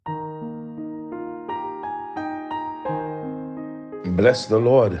Bless the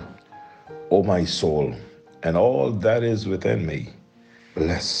Lord, O my soul, and all that is within me.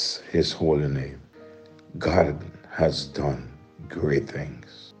 Bless his holy name. God has done great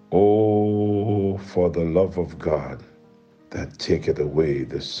things. Oh, for the love of God that taketh away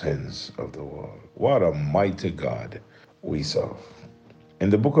the sins of the world. What a mighty God we serve. In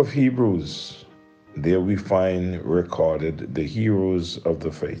the book of Hebrews, there we find recorded the heroes of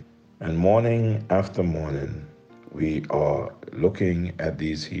the faith. And morning after morning, we are looking at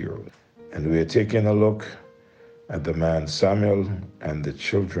these heroes. And we are taking a look at the man Samuel and the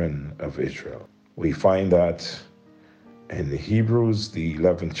children of Israel. We find that in Hebrews, the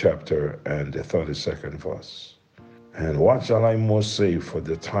 11th chapter and the 32nd verse. And what shall I more say, for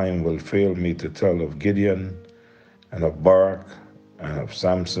the time will fail me to tell of Gideon and of Barak and of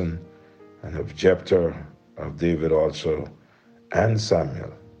Samson and of Jephthah, of David also, and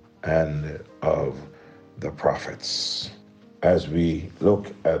Samuel, and of the prophets. As we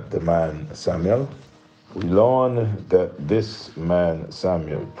look at the man Samuel, we learn that this man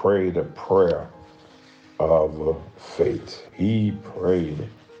Samuel prayed a prayer of faith. He prayed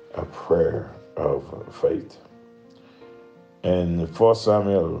a prayer of faith. In 1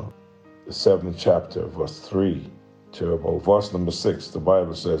 Samuel, the 7th chapter, verse 3 to about verse number 6, the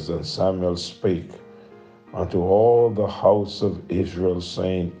Bible says, And Samuel spake unto all the house of Israel,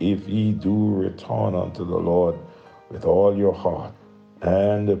 saying, If ye do return unto the Lord with all your heart,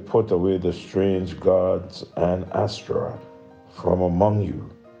 and put away the strange gods and Ashtoreth from among you,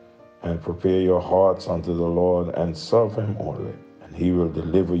 and prepare your hearts unto the Lord, and serve him only, and he will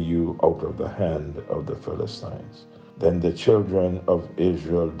deliver you out of the hand of the Philistines. Then the children of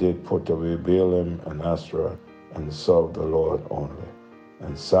Israel did put away Baalim and Ashtoreth, and serve the Lord only.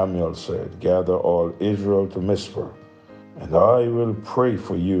 And Samuel said, Gather all Israel to Mizpah, and I will pray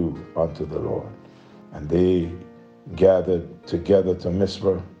for you unto the Lord. And they gathered together to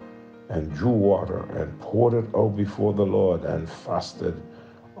Mizpah, and drew water, and poured it out before the Lord, and fasted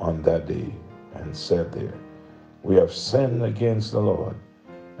on that day, and said there, We have sinned against the Lord.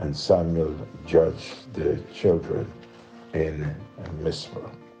 And Samuel judged the children in Mizpah.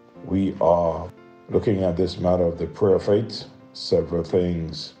 We are looking at this matter of the prayer of faith. Several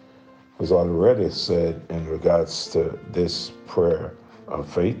things was already said in regards to this prayer of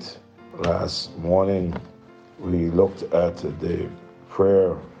faith. Last morning, we looked at the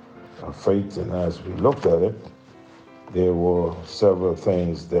prayer of faith, and as we looked at it, there were several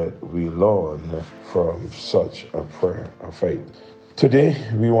things that we learned from such a prayer of faith. Today,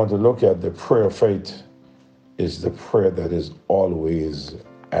 we want to look at the prayer of faith is the prayer that is always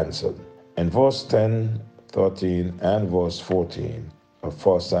answered. In verse 10, 13, and verse 14 of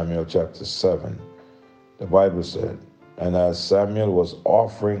 1 Samuel chapter 7, the Bible said, And as Samuel was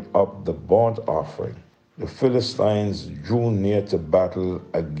offering up the burnt offering, the Philistines drew near to battle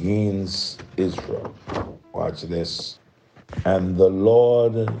against Israel. Watch this. And the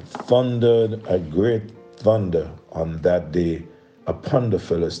Lord thundered a great thunder on that day upon the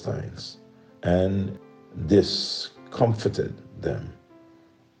Philistines, and discomfited them,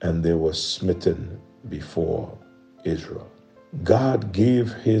 and they were smitten before Israel. God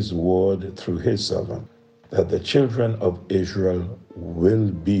gave his word through his servant that the children of Israel will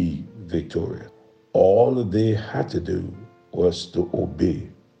be victorious. All they had to do was to obey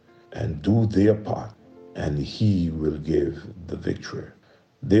and do their part, and he will give the victory.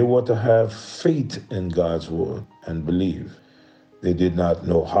 They were to have faith in God's word and believe. They did not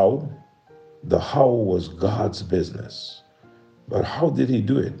know how. The how was God's business. But how did he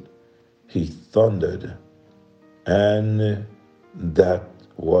do it? He thundered, and that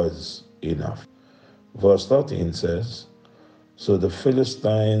was enough. Verse 13 says, So the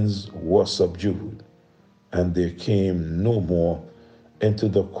Philistines were subdued, and they came no more into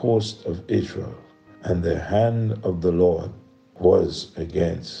the coast of Israel, and the hand of the Lord was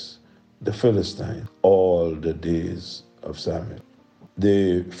against the Philistines all the days of Samuel.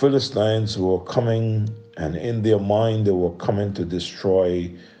 The Philistines were coming, and in their mind they were coming to destroy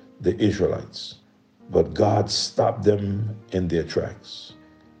the Israelites. But God stopped them in their tracks.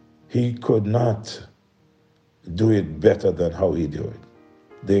 He could not do it better than how he did it.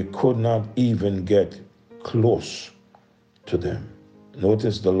 They could not even get close to them.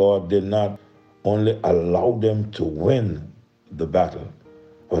 Notice the Lord did not only allow them to win the battle,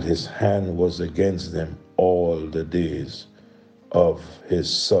 but his hand was against them all the days of his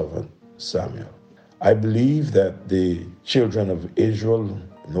servant Samuel. I believe that the children of Israel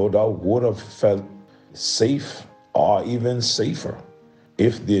no doubt would have felt safe or even safer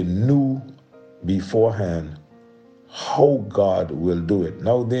if they knew beforehand how God will do it.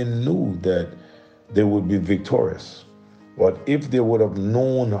 Now they knew that they would be victorious. But if they would have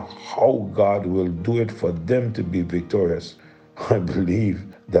known how God will do it for them to be victorious, I believe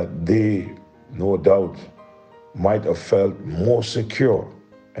that they, no doubt, might have felt more secure,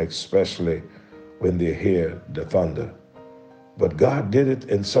 especially when they hear the thunder. But God did it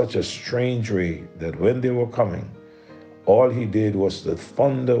in such a strange way that when they were coming, all he did was to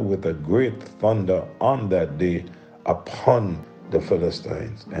thunder with a great thunder on that day upon the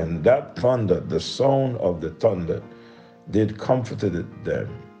Philistines. And that thunder, the sound of the thunder, did comforted them,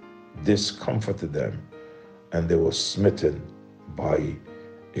 discomforted them, and they were smitten by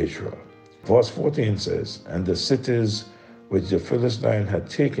Israel. Verse 14 says, and the cities which the Philistines had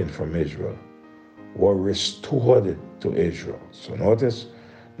taken from Israel were restored to Israel. So notice,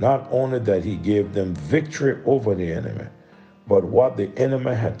 not only that he gave them victory over the enemy, but what the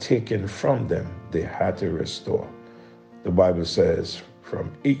enemy had taken from them, they had to restore. The Bible says,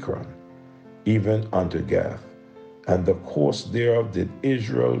 from Ekron even unto Gath, and the coast thereof did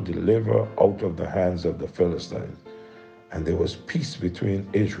Israel deliver out of the hands of the Philistines. And there was peace between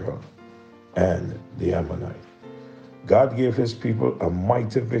Israel and the Ammonites. God gave his people a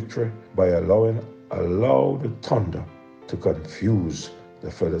mighty victory by allowing a loud thunder to confuse the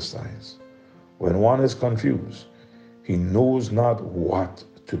Philistines. When one is confused, he knows not what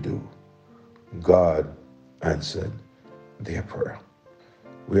to do. God answered their prayer.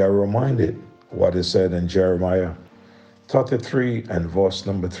 We are reminded what is said in Jeremiah 33 and verse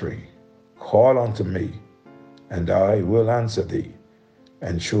number 3. Call unto me, and I will answer thee,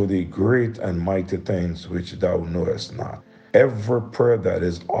 and show thee great and mighty things which thou knowest not. Every prayer that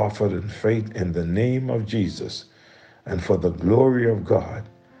is offered in faith in the name of Jesus and for the glory of God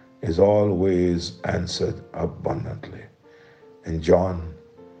is always answered abundantly. In John,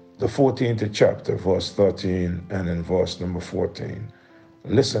 the 14th chapter, verse 13, and in verse number 14,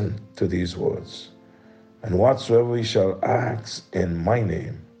 listen to these words. And whatsoever ye shall ask in my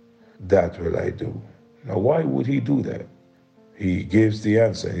name, that will I do. Now, why would he do that? He gives the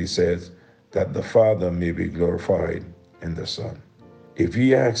answer. He says that the Father may be glorified in the Son. If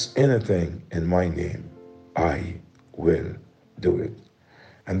ye ask anything in my name, I will do it.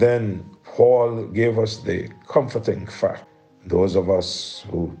 And then Paul gave us the comforting fact. Those of us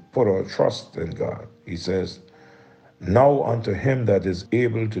who put our trust in God, he says, now unto him that is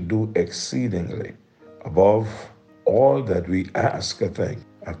able to do exceedingly above all that we ask or think,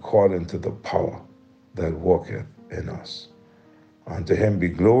 according to the power that worketh in us. Unto him be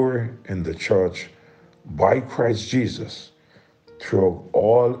glory in the church by Christ Jesus through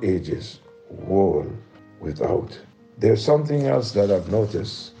all ages, world without. There's something else that I've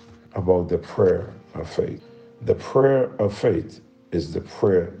noticed about the prayer of faith. The prayer of faith is the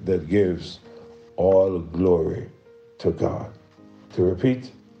prayer that gives all glory to God. To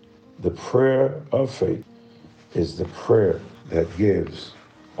repeat, the prayer of faith is the prayer that gives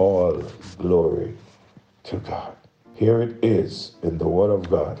all glory to God. Here it is in the Word of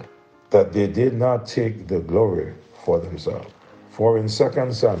God that they did not take the glory for themselves. For in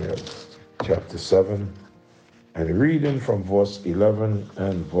 2 Samuel chapter 7, and reading from verse 11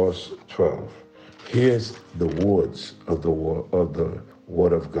 and verse 12, here's the words of the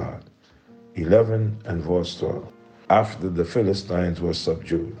Word of God. 11 and verse 12. After the Philistines were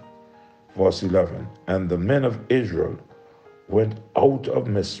subdued. Verse 11. And the men of Israel went out of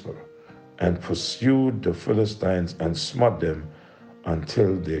Mizpah and pursued the Philistines and smote them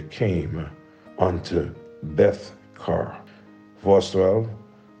until they came unto Beth-kar. Verse 12.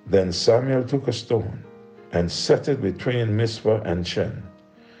 Then Samuel took a stone and set it between Mizpah and Shen,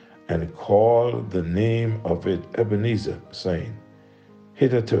 and called the name of it Ebenezer, saying,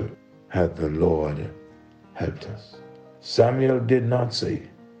 hitherto hath the Lord helped us. Samuel did not say,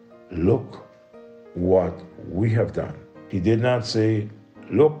 look what we have done. He did not say,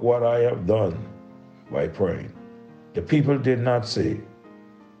 look what I have done by praying. The people did not say,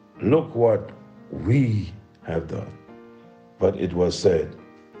 look what we have done. But it was said,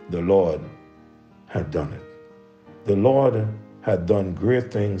 the Lord had done it. The Lord had done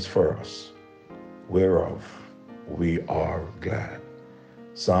great things for us, whereof we are glad.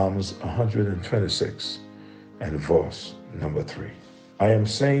 Psalms 126 and verse number 3. I am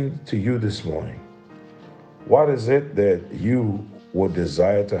saying to you this morning, what is it that you would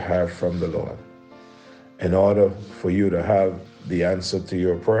desire to have from the Lord? In order for you to have the answer to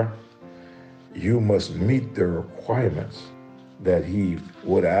your prayer, you must meet the requirements that he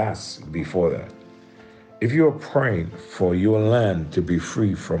would ask before that. If you're praying for your land to be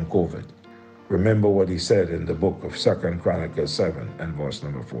free from COVID, remember what he said in the book of 2 Chronicles 7 and verse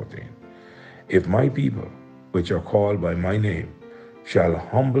number 14. If my people, which are called by my name, shall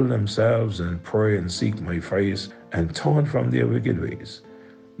humble themselves and pray and seek my face and turn from their wicked ways.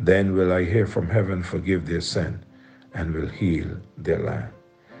 Then will I hear from heaven, forgive their sin, and will heal their land.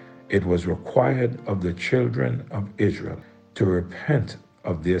 It was required of the children of Israel to repent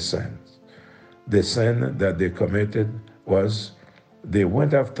of their sins. The sin that they committed was they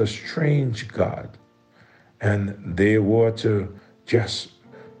went after strange God, and they were to just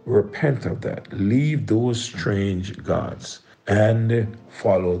repent of that, leave those strange gods, and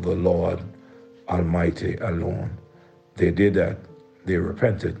follow the Lord Almighty alone. They did that. They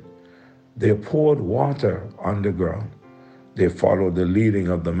repented. They poured water on the ground. They followed the leading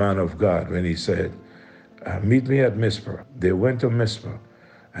of the man of God when he said, meet me at Mizpah. They went to Mizpah.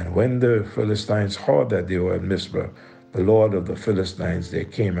 And when the Philistines heard that they were at Mizpah, the Lord of the Philistines, they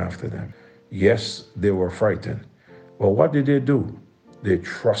came after them. Yes, they were frightened. But what did they do? They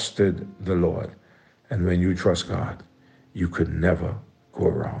trusted the Lord. And when you trust God, you could never go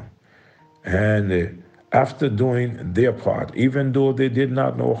wrong. And after doing their part, even though they did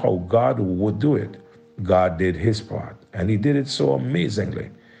not know how God would do it, God did his part. And he did it so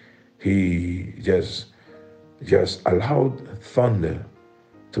amazingly. He just allowed thunder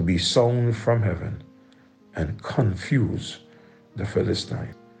to be sown from heaven and confuse the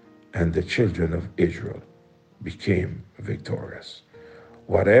Philistines. And the children of Israel became victorious.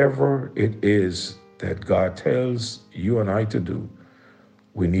 Whatever it is that God tells you and I to do,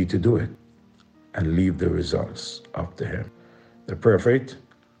 we need to do it and leave the results up to him. The prayer of faith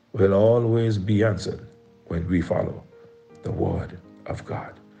will always be answered when we follow the word of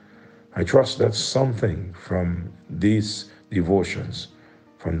God. I trust that something from these devotions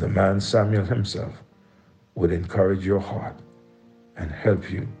from the man Samuel himself would encourage your heart and help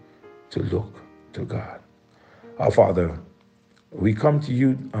you to look to God. Our Father, we come to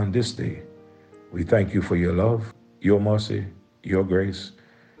you on this day. We thank you for your love, your mercy, your grace,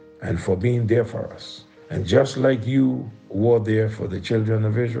 and for being there for us. And just like you were there for the children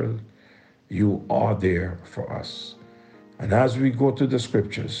of Israel, you are there for us. And as we go to the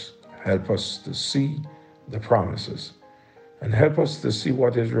scriptures, help us to see the promises and help us to see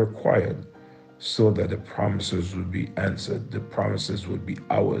what is required so that the promises will be answered. The promises will be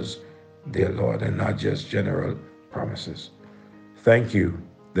ours, dear Lord, and not just general promises. Thank you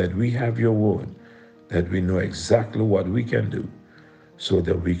that we have your word, that we know exactly what we can do so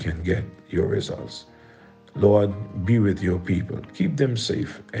that we can get your results. Lord, be with your people. Keep them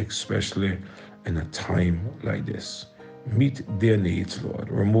safe, especially in a time like this. Meet their needs, Lord.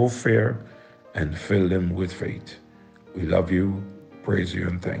 Remove fear and fill them with faith. We love you, praise you,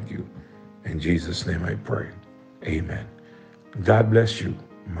 and thank you. In Jesus' name I pray. Amen. God bless you,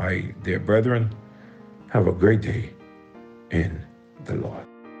 my dear brethren. Have a great day in the Lord.